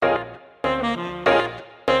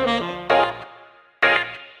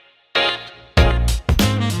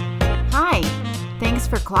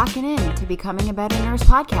for clocking in to Becoming a Better Nurse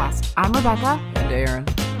podcast. I'm Rebecca. And Aaron.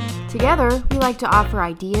 Together, we like to offer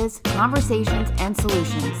ideas, conversations, and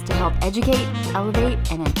solutions to help educate,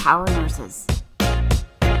 elevate, and empower nurses.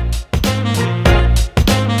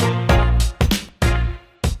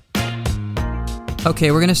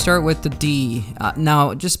 Okay, we're going to start with the D.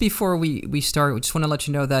 Now, just before we start, we just want to let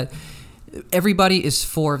you know that everybody is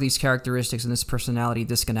 4 of these characteristics in this personality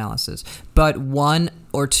disc analysis, but 1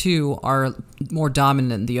 or 2 are more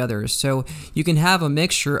dominant than the others. So you can have a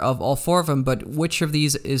mixture of all 4 of them, but which of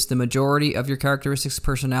these is the majority of your characteristics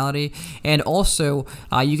personality? And also,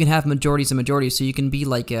 you can have majorities and majorities, so you can be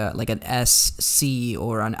like an SC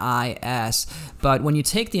or an IS. But when you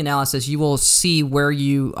take the analysis, you will see where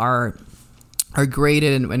you are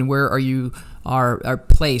graded and where are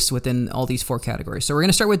placed within all these 4 categories. So we're going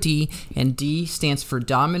to start with D, and D stands for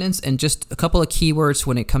dominance. And just a couple of keywords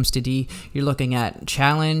when it comes to D, you're looking at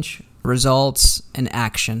challenge, results, and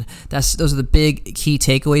action. Those are the big key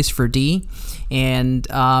takeaways for D. And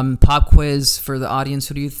pop quiz for the audience,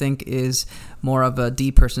 who do you think is more of a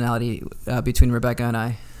D personality between Rebecca and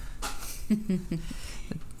I?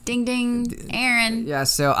 Ding ding, Aaron. Yeah,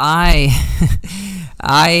 so I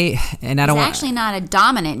don't want. He's actually not a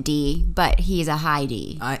dominant D, but he's a high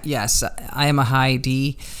D. Yes, I am a high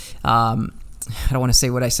D. I don't want to say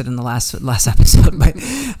what I said in the last episode, but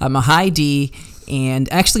I'm a high D,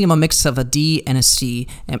 and actually I'm a mix of a D and a C.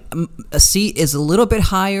 And a C is a little bit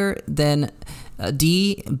higher than a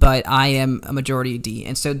D, but I am a majority D,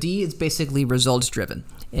 and so D is basically results driven.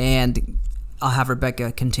 And I'll have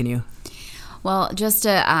Rebecca continue. Well, just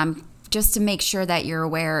to make sure that you're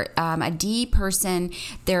aware, a D person,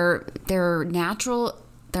 their natural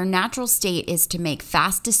state is to make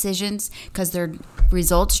fast decisions because they're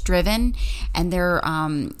results driven, and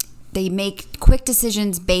they make quick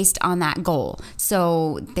decisions based on that goal.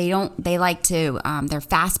 So they're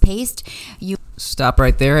fast paced. Stop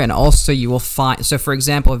right there. And also you will find, so for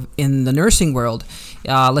example, in the nursing world,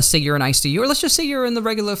 let's say you're an ICU, or let's just say you're in the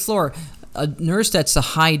regular floor. A nurse that's a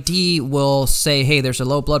high D will say, hey, there's a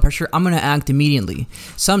low blood pressure, I'm going to act immediately.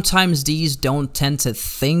 Sometimes Ds don't tend to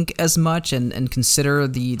think as much and consider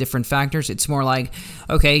the different factors. It's more like,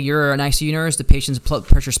 okay, you're an ICU nurse, the patient's blood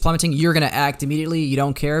pressure's plummeting, you're going to act immediately. You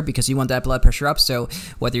don't care because you want that blood pressure up. So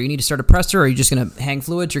whether you need to start a pressor or you're just going to hang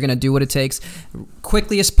fluids, you're going to do what it takes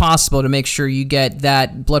quickly as possible to make sure you get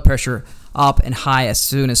that blood pressure up and high as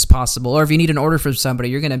soon as possible. Or if you need an order from somebody,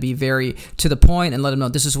 you're going to be very to the point and let them know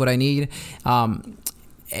this is what I need, and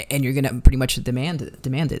you're going to pretty much demand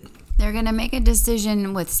it. They're going to make a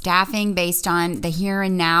decision with staffing based on the here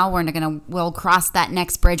and now. We'll cross that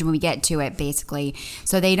next bridge when we get to it, basically.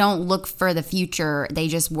 So they don't look for the future. They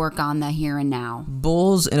just work on the here and now.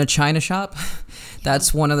 Bulls in a china shop.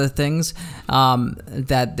 That's one of the things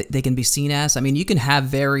that they can be seen as. I mean, you can have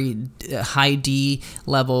very high D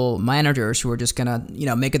level managers who are just going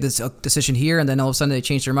to, make a decision here, and then all of a sudden they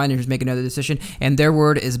change their mind and just make another decision, and their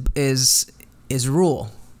word is rule.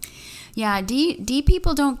 Yeah, D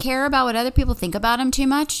people don't care about what other people think about them too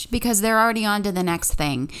much because they're already on to the next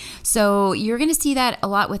thing. So you're going to see that a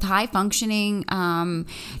lot with high-functioning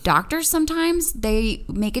doctors sometimes. They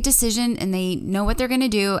make a decision and they know what they're going to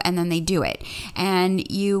do, and then they do it. And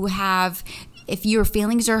if your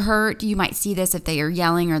feelings are hurt, you might see this if they are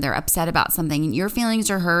yelling or they're upset about something. Your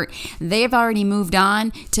feelings are hurt. They've already moved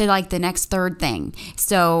on to like the next third thing.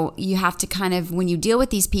 So you have to kind of, when you deal with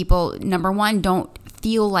these people, number one, don't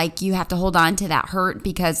feel like you have to hold on to that hurt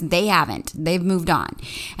because they haven't. They've moved on.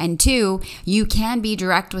 And 2, you can be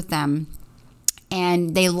direct with them.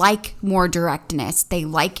 And they like more directness. They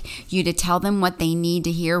like you to tell them what they need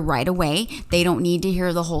to hear right away. They don't need to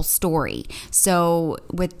hear the whole story. So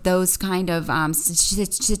with those kind of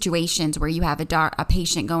situations where you have a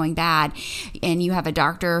patient going bad and you have a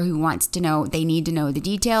doctor who wants to know, they need to know the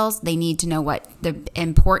details. They need to know what the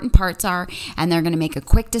important parts are, and they're going to make a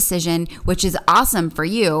quick decision, which is awesome for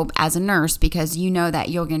you as a nurse because you know that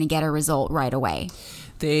you're going to get a result right away.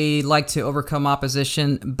 They like to overcome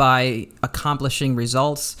opposition by accomplishing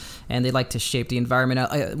results, and they like to shape the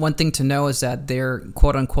environment. One thing to know is that they're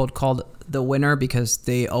quote-unquote called the winner because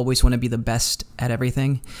they always want to be the best at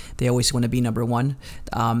everything. They always want to be number one.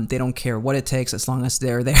 They don't care what it takes as long as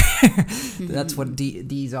they're there. That's what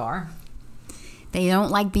Ds are. They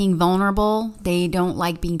don't like being vulnerable. They don't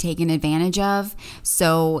like being taken advantage of.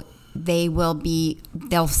 So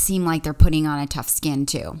they'll seem like they're putting on a tough skin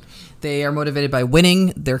too. They are motivated by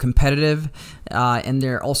winning, they're competitive, and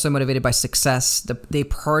they're also motivated by success. They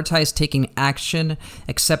prioritize taking action,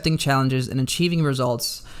 accepting challenges, and achieving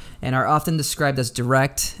results, and are often described as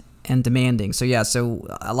direct and demanding. So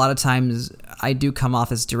a lot of times I do come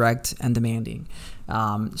off as direct and demanding.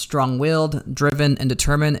 strong-willed, driven, and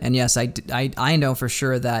determined. And yes, I know for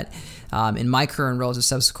sure that in my current role as a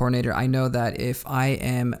substance coordinator, I know that if I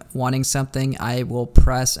am wanting something, I will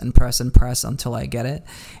press and press and press until I get it.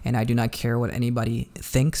 And I do not care what anybody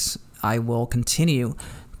thinks. I will continue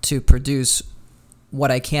to produce what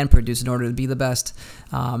I can produce in order to be the best,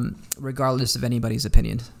 regardless of anybody's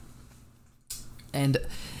opinion. And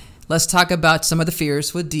let's talk about some of the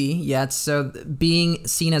fears with D. Yeah, so being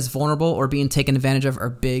seen as vulnerable or being taken advantage of are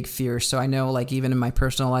big fears. So I know, like, even in my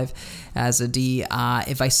personal life as a D,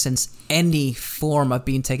 if I sense any form of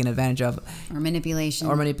being taken advantage of or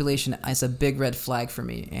manipulation, it's a big red flag for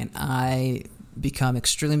me. And I become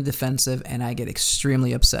extremely defensive and I get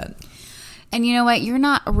extremely upset. And you know what? You're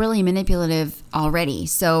not really manipulative already.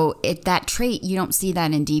 So that trait, you don't see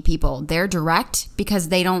that in D people. They're direct because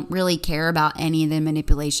they don't really care about any of the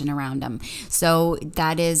manipulation around them. So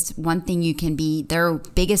that is one thing you can be. Their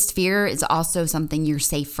biggest fear is also something you're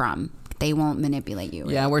safe from. They won't manipulate you.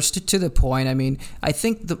 Really. Yeah, we're to the point. I mean, I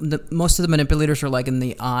think the most of the manipulators are like in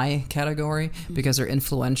the I category because they're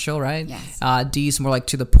influential, right? Yes. D's more like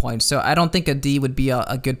to the point. So I don't think a D would be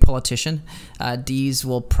a good politician. D's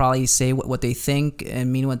will probably say what they think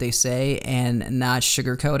and mean what they say and not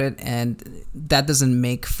sugarcoat it. And that doesn't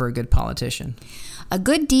make for a good politician. A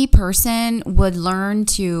good D person would learn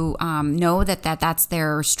to know that's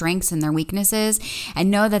their strengths and their weaknesses, and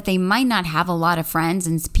know that they might not have a lot of friends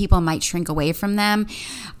and people might shrink away from them.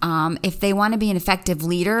 If they want to be an effective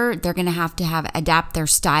leader, they're going to have adapt their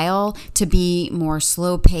style to be more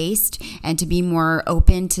slow paced and to be more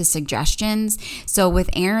open to suggestions. So with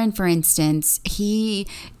Aaron, for instance, he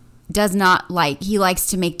likes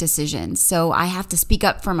to make decisions. So I have to speak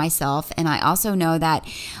up for myself. And I also know that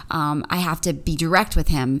I have to be direct with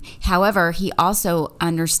him. However, he also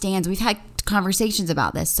understands, we've had conversations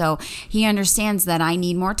about this. So he understands that I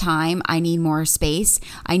need more time. I need more space.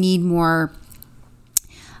 I need more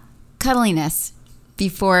cuddliness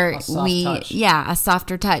before a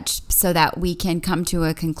softer touch, so that we can come to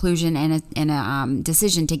a conclusion and a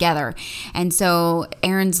decision together. And so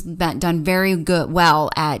Aaron's done very well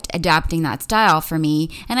at adapting that style for me,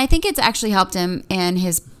 and I think it's actually helped him in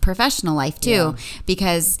his professional life too,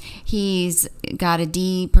 because he's got a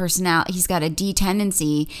D personality, he's got a D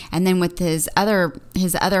tendency, and then with his other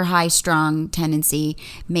high strong tendency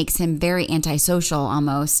makes him very antisocial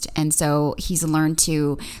almost, and so he's learned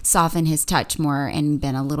to soften his touch more and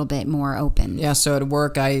been a little bit more open. Yeah, so at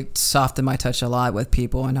work I soften my touch a lot with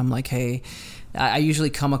people, and I'm like, hey, I usually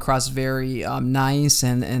come across very nice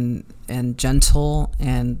and gentle,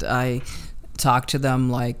 and I talk to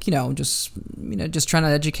them like, just trying to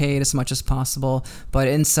educate as much as possible, but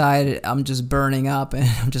inside I'm just burning up, and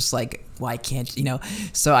I'm just like, why can't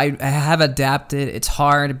so I have adapted. It's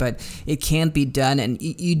hard, but it can be done, and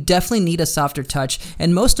you definitely need a softer touch.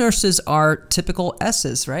 And most nurses are typical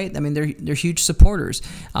S's, right? I mean, they're huge supporters,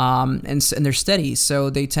 and they're steady,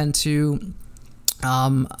 so they tend to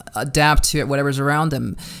adapt to whatever's around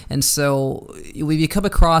them. And so if you come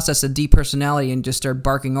across as a D personality and just start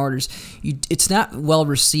barking orders, it's not well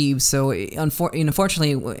received. So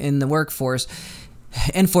unfortunately in the workforce,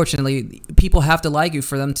 unfortunately, people have to like you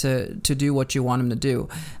for them to do what you want them to do.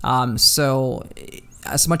 So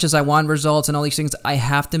as much as I want results and all these things, I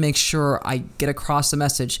have to make sure I get across the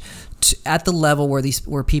message at the level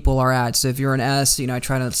where people are at. So if you're an S, I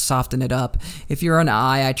try to soften it up. If you're an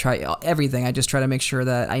I try everything. I just try to make sure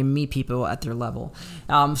that I meet people at their level.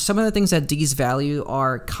 Some of the things that D's value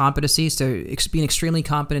are competency. So being extremely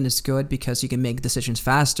competent is good because you can make decisions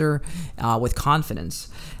faster with confidence.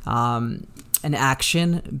 And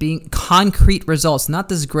action, being concrete results, not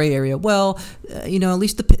this gray area. Well, at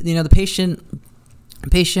least the patient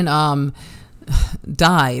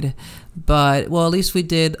died, but at least we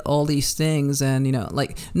did all these things, and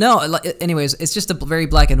anyways, it's just a very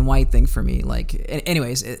black and white thing for me.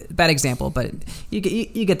 Bad example, but you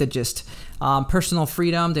get the gist. Personal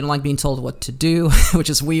freedom, they don't like being told what to do,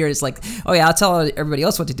 which is weird. It's like, oh yeah, I'll tell everybody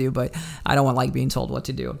else what to do, but I don't like being told what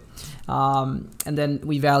to do. And then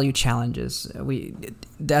we value challenges.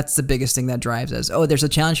 That's the biggest thing that drives us. Oh, there's a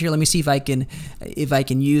challenge here. Let me see if I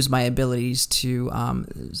can use my abilities to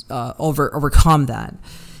overcome that.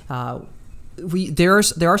 There are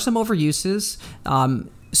some overuses.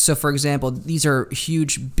 So, for example, these are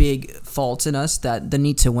huge, big faults in us, that the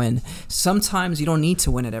need to win. Sometimes you don't need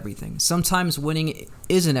to win at everything. Sometimes winning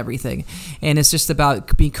isn't everything. And it's just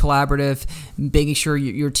about being collaborative, making sure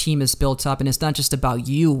your team is built up. And it's not just about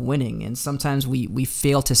you winning. And sometimes we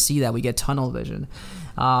fail to see that. We get tunnel vision.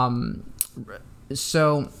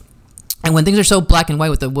 So And when things are so black and white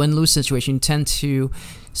with the win-lose situation, you tend to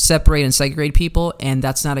separate and segregate people, and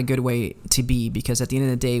that's not a good way to be, because at the end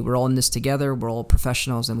of the day, we're all in this together, we're all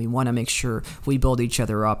professionals, and we want to make sure we build each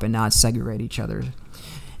other up and not segregate each other.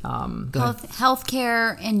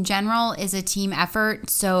 Healthcare in general is a team effort,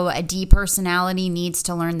 so a D personality needs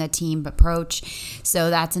to learn the team approach. So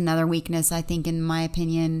that's another weakness, I think, in my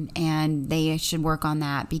opinion, and they should work on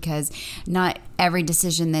that, because not every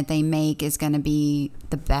decision that they make is going to be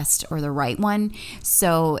the best or the right one.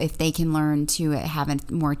 So if they can learn to have a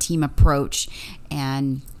more team approach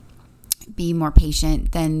and be more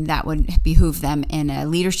patient, then that would behoove them in a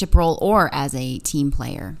leadership role or as a team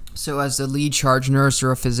player. So as the lead charge nurse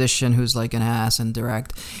or a physician who's like an ass and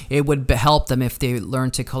direct, it would help them if they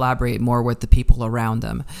learn to collaborate more with the people around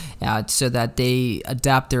them, so that they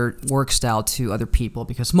adapt their work style to other people,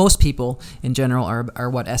 because most people in general are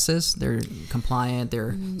what S's? They're compliant,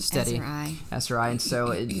 they're steady. SRI. And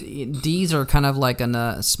so D's are kind of like in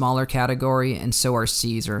a smaller category, and so are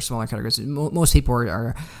C's are smaller categories. Most people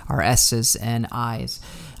are S's and I's.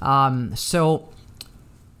 So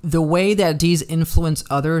the way that D's influence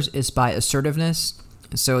others is by assertiveness.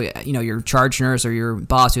 So, your charge nurse or your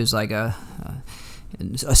boss who's like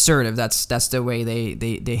assertive, that's the way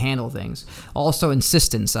they handle things. Also,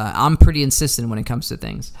 insistence. I'm pretty insistent when it comes to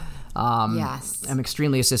things. Yes. I'm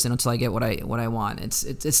extremely insistent until I get what I want.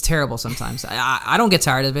 It's terrible sometimes. I don't get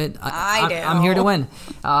tired of it. I do. I'm here to win.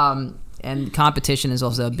 And competition is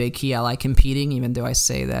also a big key. I like competing, even though I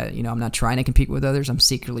say that, I'm not trying to compete with others. I'm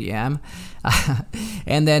secretly am.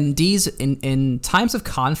 And then D's, in times of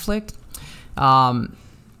conflict,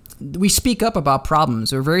 we speak up about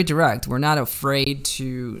problems. We're very direct. We're not afraid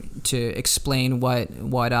to explain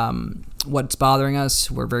what's bothering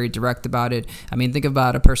us. We're very direct about it. I mean, think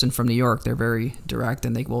about a person from New York. They're very direct,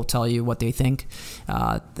 and they will tell you what they think.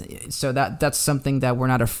 So that's something that we're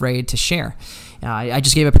not afraid to share. I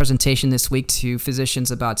just gave a presentation this week to physicians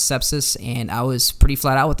about sepsis, and I was pretty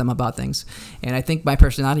flat out with them about things. And I think my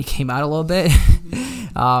personality came out a little bit,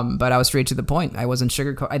 but I was straight to the point. I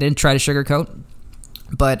didn't try to sugarcoat.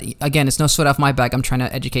 But again, it's no sweat off my back. I'm trying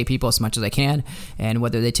to educate people as much as I can, and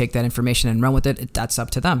whether they take that information and run with it, that's up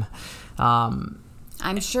to them.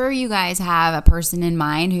 I'm sure you guys have a person in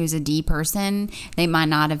mind who's a D person. They might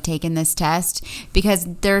not have taken this test, because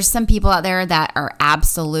there's some people out there that are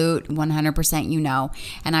absolute 100%,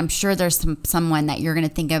 and I'm sure there's someone that you're going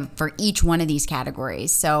to think of for each one of these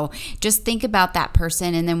categories. So just think about that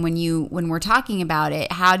person, and then when we're talking about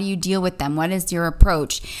it, how do you deal with them? What is your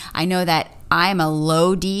approach? I know that I'm a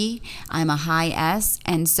low D, I'm a high S,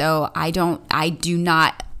 and so I do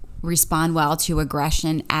not respond well to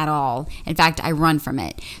aggression at all. In fact, I run from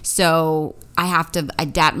it. So I have to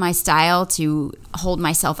adapt my style to hold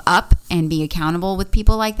myself up and be accountable with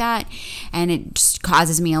people like that. And it just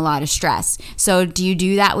causes me a lot of stress. So do you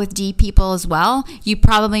do that with D people as well? You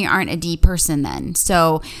probably aren't a D person then.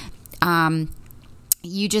 So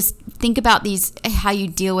you just think about how you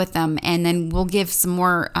deal with them, and then we'll give some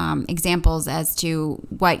more examples as to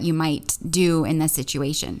what you might do in this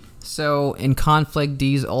situation. So in conflict,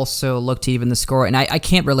 D's also look to even the score. And I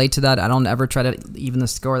can't relate to that. I don't ever try to even the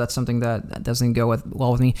score. That's something that doesn't go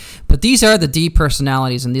well with me. But these are the D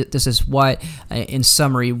personalities, and this is what, in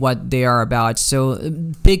summary, what they are about. So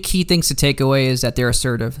big key things to take away is that they're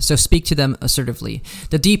assertive. So speak to them assertively.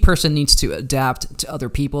 The D person needs to adapt to other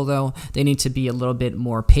people, though. They need to be a little bit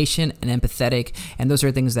more patient and empathetic. And those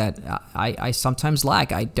are things that I sometimes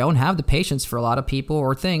lack. I don't have the patience for a lot of people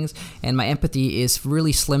or things, and my empathy is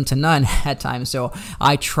really slim to none at times. So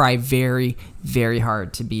I try very, very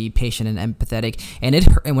hard to be patient and empathetic.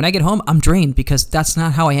 And when I get home, I'm drained because that's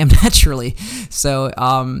not how I am naturally. So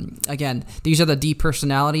again, these are the D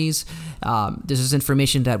personalities. This is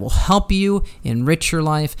information that will help you enrich your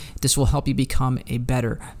life. This will help you become a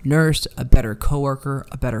better nurse, a better coworker,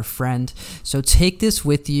 a better friend. So take this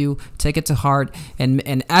with you, take it to heart,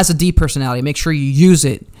 and as a D personality, make sure you use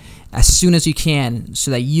it as soon as you can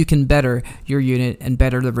so that you can better your unit and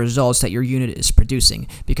better the results that your unit is producing,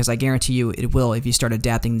 because I guarantee you it will if you start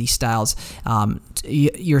adapting these styles,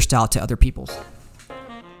 your style to other people's.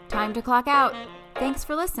 Time to clock out. Thanks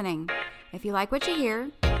for listening. If you like what you hear,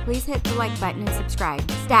 please hit the like button and subscribe.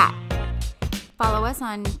 Stat. Follow us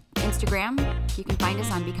on Instagram. You can find us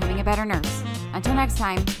on Becoming a Better Nurse. Until next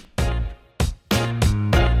time.